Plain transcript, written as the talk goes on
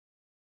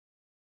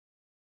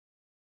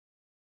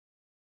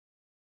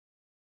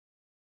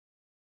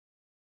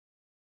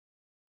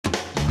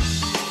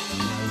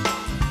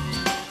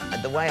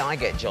way I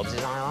get jobs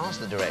is I ask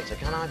the director,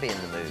 can I be in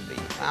the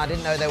movie? I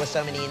didn't know there were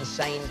so many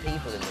insane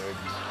people in the room.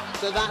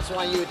 So that's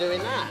why you were doing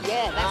that?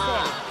 Yeah,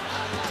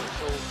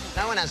 that's it.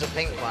 No one has a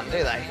pink one,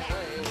 do they?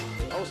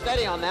 Oh,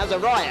 steady on, there's a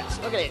riot.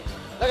 Look at it.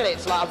 Look at it,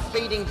 it's like I'm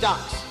feeding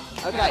ducks.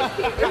 OK,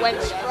 it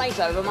went straight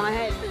over my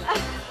head.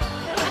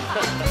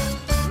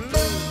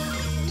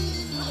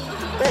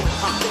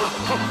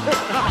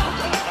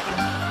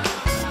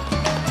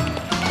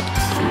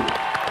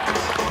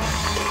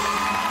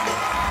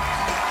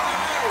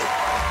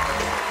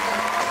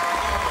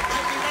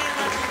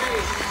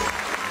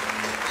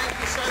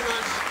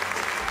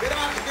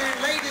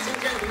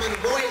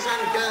 Boys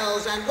and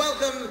girls, and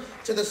welcome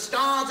to the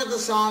start of the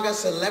Saga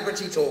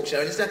Celebrity Talk Show.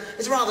 And it's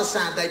a rather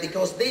sad day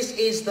because this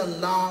is the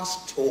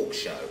last talk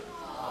show.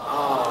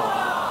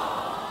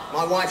 Oh.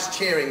 My wife's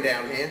cheering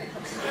down here.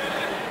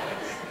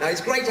 Now,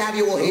 it's great to have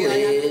you all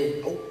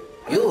here. Oh.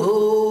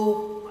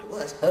 Yoo-hoo! My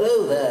word.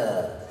 Hello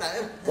there.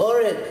 Hello.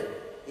 Warwick.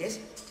 Yes?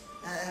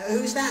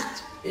 Who's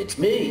that? It's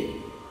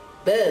me,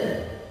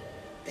 Ben.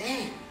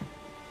 Ben?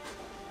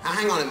 Now,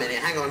 hang on a minute,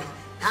 hang on.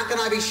 How can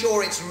I be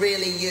sure it's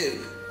really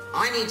you?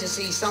 I need to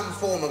see some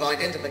form of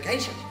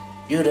identification.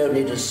 You don't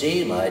need to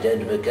see my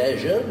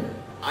identification.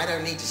 I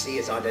don't need to see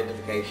his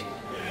identification.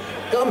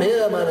 Come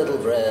here, my little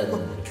friend.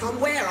 Well, come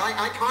where?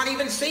 I can't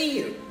even see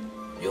you.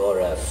 You're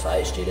a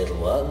feisty little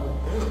one.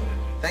 Oh,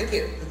 thank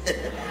you.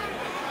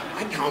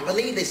 I can't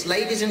believe this,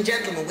 ladies and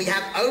gentlemen. We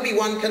have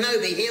Obi-Wan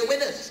Kenobi here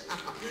with us.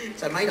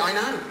 So, mate, I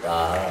know.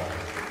 Ah,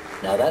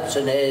 now that's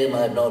a name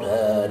I've not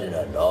heard in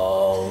a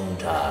long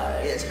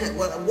time. Yes.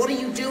 Well, what are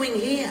you doing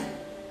here?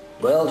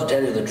 Well, to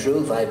tell you the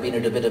truth, I've been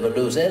at a bit of a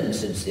loose end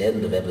since the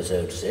end of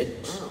episode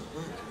 6. Oh,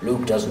 right.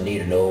 Luke doesn't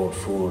need an old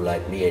fool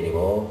like me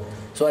anymore,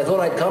 so I thought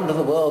I'd come to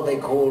the world they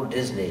call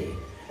Disney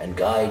and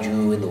guide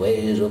you in the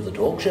ways of the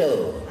talk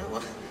show. Oh,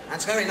 well,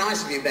 that's very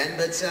nice of you, Ben,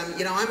 but,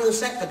 you know, I'm all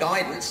set for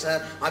guidance.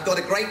 I've got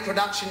a great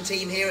production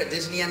team here at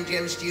Disney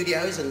MGM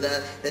Studios, and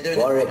they're doing...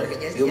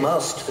 Warwick, you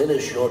must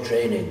finish your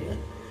training.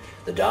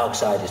 The dark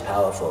side is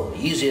powerful,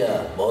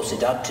 easier, more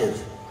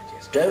seductive.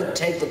 Don't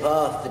take the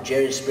path that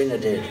Jerry Springer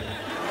did.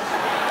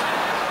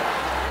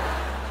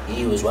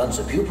 He was once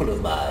a pupil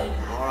of mine.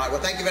 All right, well,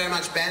 thank you very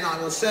much, Ben. I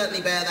will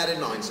certainly bear that in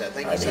mind, sir.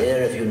 Thank you, sir. I'm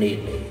here if you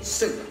need me.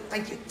 Super,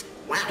 thank you.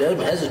 Wow. Don't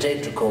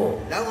hesitate to call.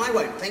 No, I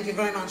won't. Thank you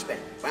very much, Ben.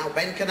 Well,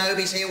 Ben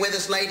Kenobi's here with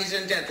us, ladies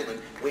and gentlemen.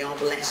 We are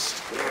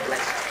blessed. We are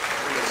blessed.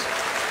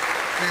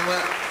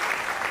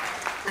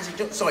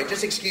 Now, sorry,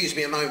 just excuse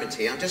me a moment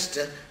here. I just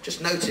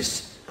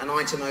noticed an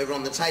item over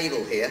on the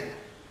table here.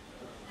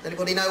 Does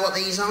anybody know what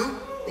these are?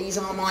 These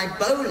are my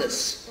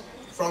bolas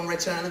from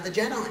Return of the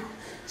Jedi.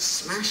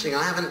 Smashing.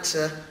 I haven't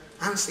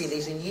seen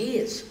these in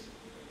years.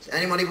 Does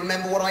anybody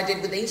remember what I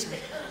did with these?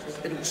 Just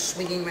a bit of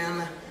swinging around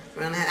the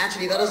head.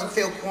 Actually, that doesn't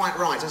feel quite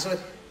right. I sort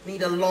of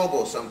need a log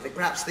or something.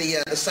 Perhaps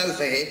the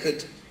sofa here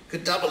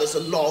could double as a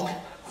log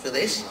for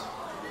this.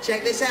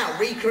 Check this out.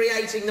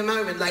 Recreating the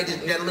moment, ladies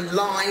and gentlemen,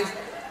 live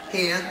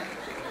here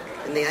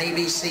in the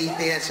ABC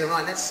Theatre.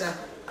 Right, let's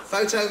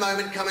photo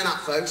moment coming up,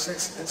 folks.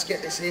 Let's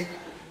get this here.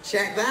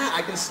 Check that.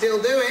 I can still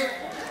do it.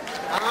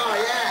 Oh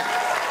yeah.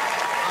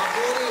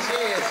 After all these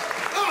years.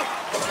 Oh!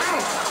 Ow!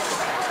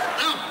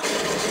 Ow!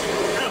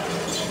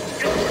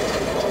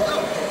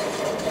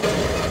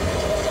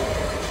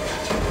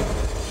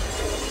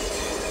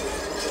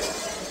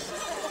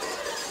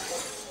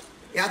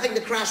 Yeah, I think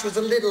the crash was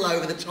a little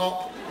over the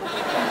top.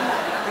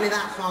 Only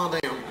that far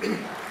down.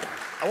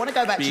 I want to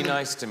go back to... Be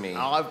nice to me.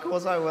 Oh, of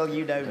course I will.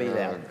 You know me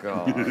now. Oh,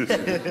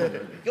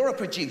 God. You're a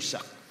producer.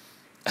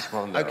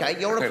 Oh, no. OK,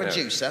 you're a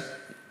producer.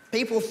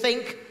 People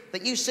think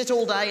that you sit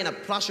all day in a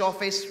plush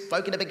office,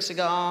 smoking a big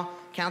cigar,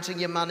 counting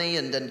your money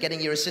and getting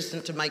your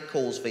assistant to make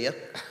calls for you.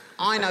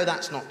 I know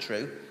that's not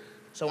true.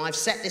 So I've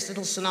set this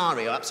little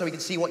scenario up so we can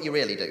see what you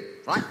really do,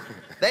 right?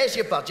 There's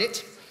your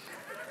budget.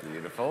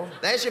 Beautiful.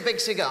 There's your big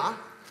cigar.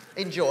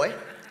 Enjoy.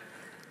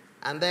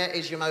 And there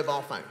is your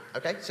mobile phone,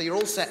 OK? So you're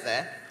all set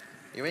there.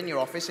 You're in your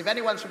office. If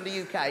anyone's from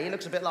the UK, he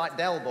looks a bit like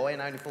Del Boy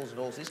and Only Fools and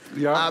Horses.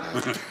 Yeah.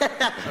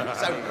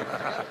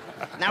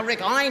 Now,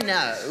 Rick, I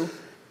know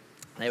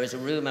there is a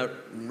rumour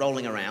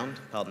rolling around,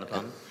 pardon the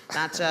pun,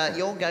 that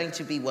you're going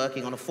to be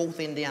working on a 4th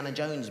Indiana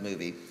Jones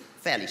movie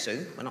fairly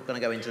soon. We're not going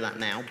to go into that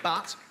now,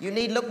 but you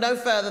need look no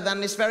further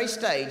than this very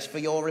stage for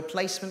your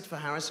replacement for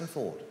Harrison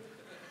Ford.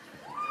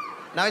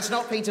 No, it's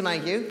not Peter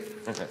Mayhew.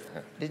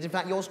 It's in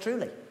fact yours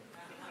truly.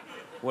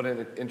 What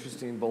an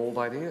interesting, bold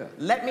idea.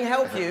 Let me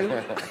help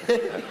you.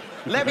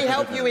 Let me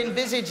help you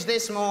envisage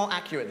this more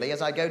accurately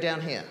as I go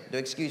down here. Do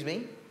excuse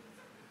me?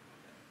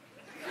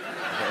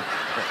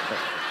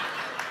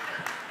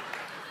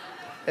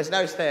 There's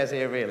no stairs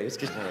here, really.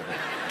 Excuse me.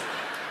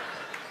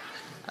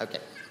 OK.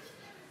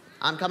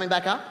 I'm coming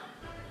back up.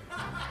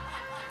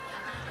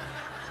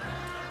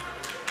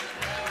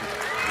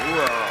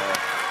 Whoa.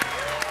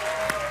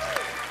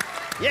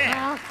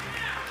 Yeah!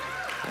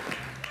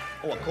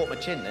 Oh, I caught my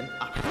chin then.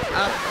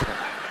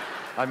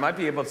 I might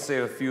be able to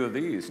save a few of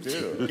these,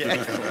 too.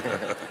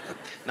 Yeah.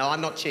 No, I'm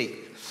not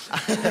cheap.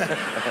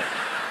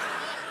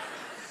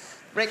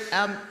 Rick,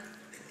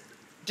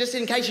 just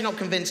in case you're not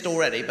convinced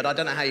already, but I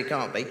don't know how you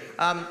can't be,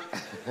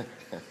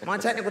 my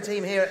technical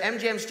team here at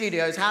MGM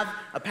Studios have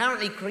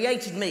apparently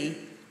created me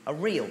a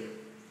reel.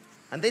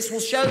 And this will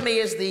show me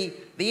as the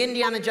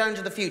Indiana Jones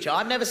of the future.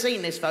 I've never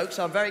seen this, folks,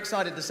 so I'm very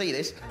excited to see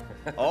this.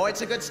 Oh,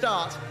 it's a good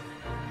start.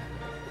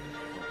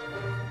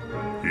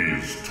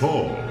 He's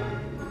tall.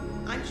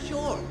 I'm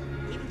sure,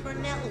 even for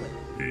an Elwyn.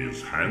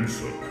 He's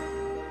handsome.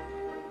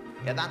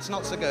 Yeah, that's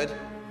not so good.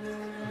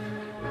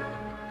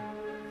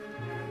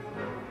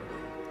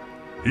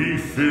 He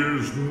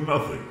fears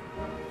nothing.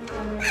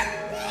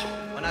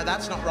 Oh, no,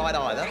 that's not right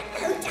either.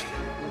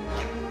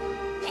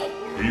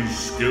 He's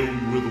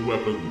skilled with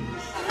weapons.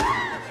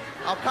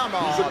 Oh, come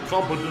on. He's a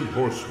competent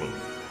horseman.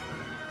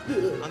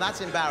 Oh,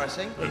 that's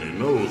embarrassing. And he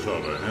knows how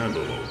to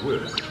handle a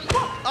whip.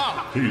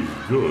 Oh! He's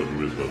good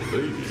with the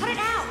ladies. Cut it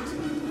out!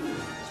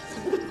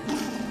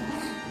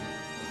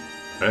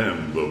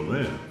 And the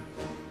men.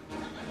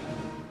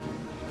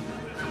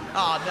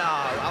 Oh, no.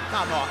 Oh,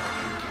 come on.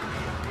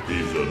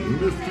 He's a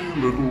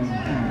nifty little...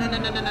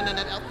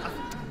 No.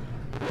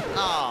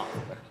 Oh.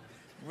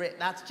 Rick,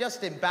 that's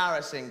just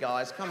embarrassing,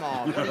 guys. Come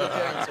on. What are you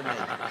doing to me?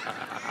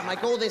 I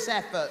make all this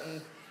effort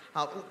and...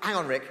 Oh, hang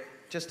on, Rick.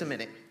 Just a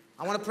minute.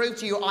 I want to prove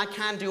to you I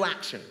can do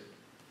action.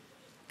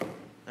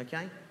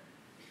 Okay?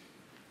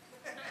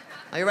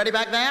 Are you ready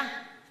back there?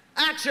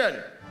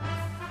 Action!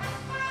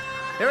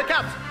 Here it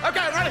comes. Okay,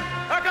 I'm ready.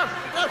 Here it comes.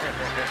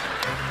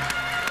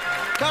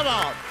 Come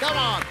on, come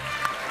on.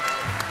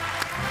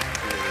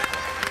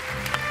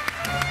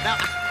 Now,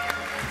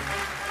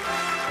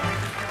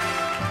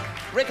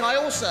 Rick, I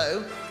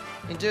also,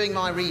 in doing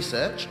my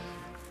research,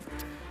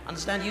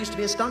 understand you used to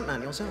be a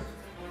stuntman yourself.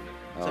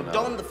 Oh, So no.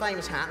 don the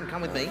famous hat and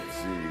come with me.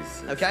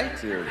 Jesus. Okay?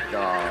 Dear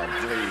God,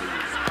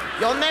 please.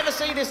 You'll never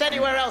see this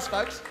anywhere else,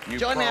 folks. You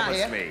Join me out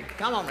promised here. me.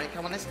 Come on, Rick.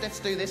 Come on. Let's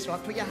do this.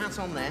 Right, put your hat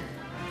on there.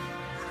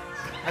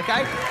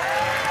 Okay.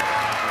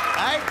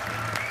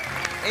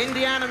 Hey,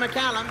 Indiana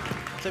McCallum.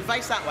 So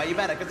face that way. You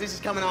better, because this is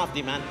coming after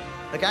you, man.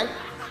 Okay.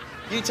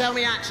 You tell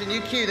me action.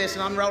 You cue this,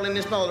 and I'm rolling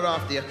this boulder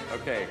after you.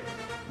 Okay,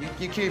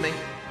 You cue me.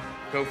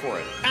 go for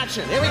it.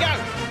 Action. Here we go.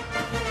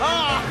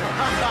 Oh.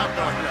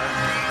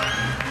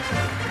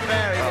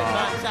 Very good.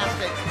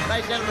 Fantastic.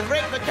 Ladies and gentlemen,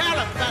 Rick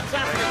McCallum.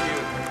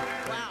 Fantastic.